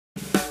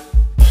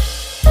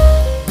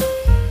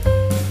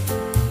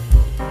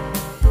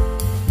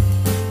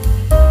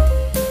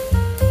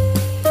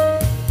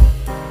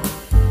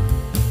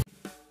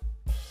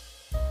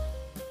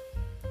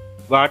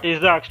What is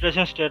the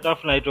oxidation state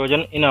of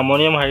nitrogen in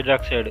ammonium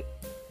hydroxide?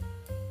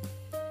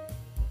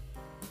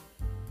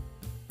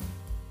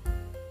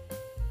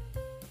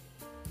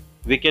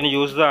 We can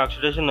use the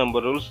oxidation number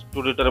rules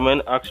to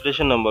determine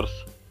oxidation numbers.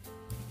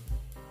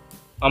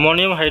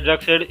 Ammonium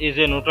hydroxide is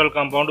a neutral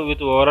compound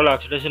with overall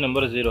oxidation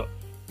number 0.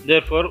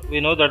 Therefore, we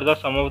know that the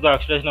sum of the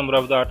oxidation number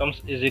of the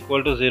atoms is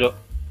equal to 0.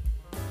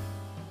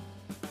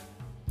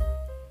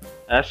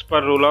 As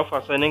per rule of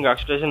assigning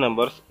oxidation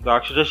numbers, the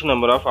oxidation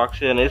number of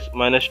oxygen is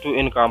 -2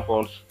 in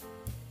compounds.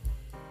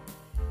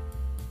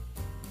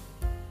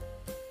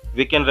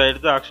 We can write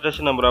the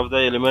oxidation number of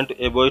the element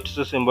above its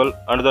symbol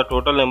and the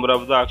total number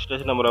of the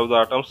oxidation number of the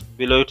atoms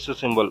below its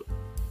symbol.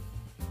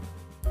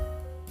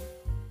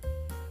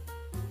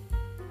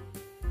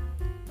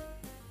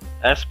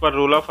 As per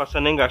rule of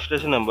assigning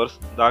oxidation numbers,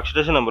 the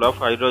oxidation number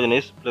of hydrogen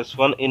is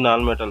 +1 in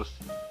all metals.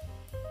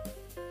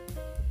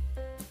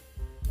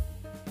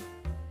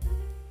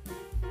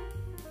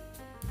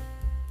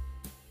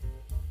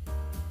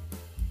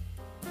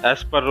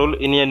 As per rule,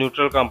 in a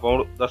neutral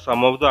compound, the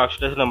sum of the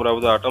oxidation number of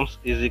the atoms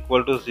is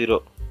equal to 0.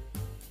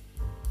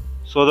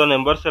 So the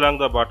numbers along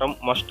the bottom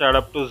must add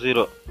up to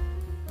 0.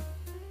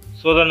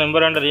 So the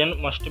number under n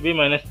must be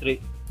 -3.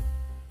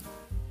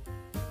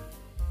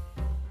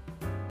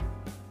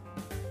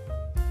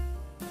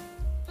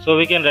 So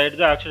we can write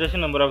the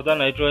oxidation number of the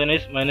nitrogen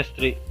is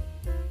 -3.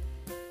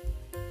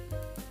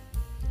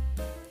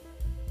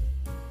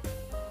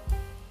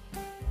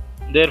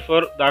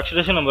 Therefore, the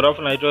oxidation number of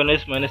nitrogen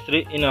is -3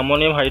 in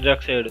ammonium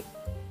hydroxide.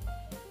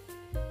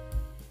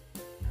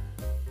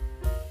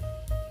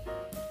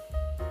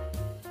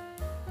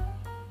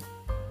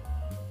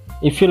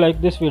 If you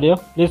like this video,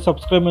 please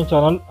subscribe my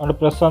channel and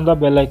press on the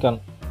bell icon.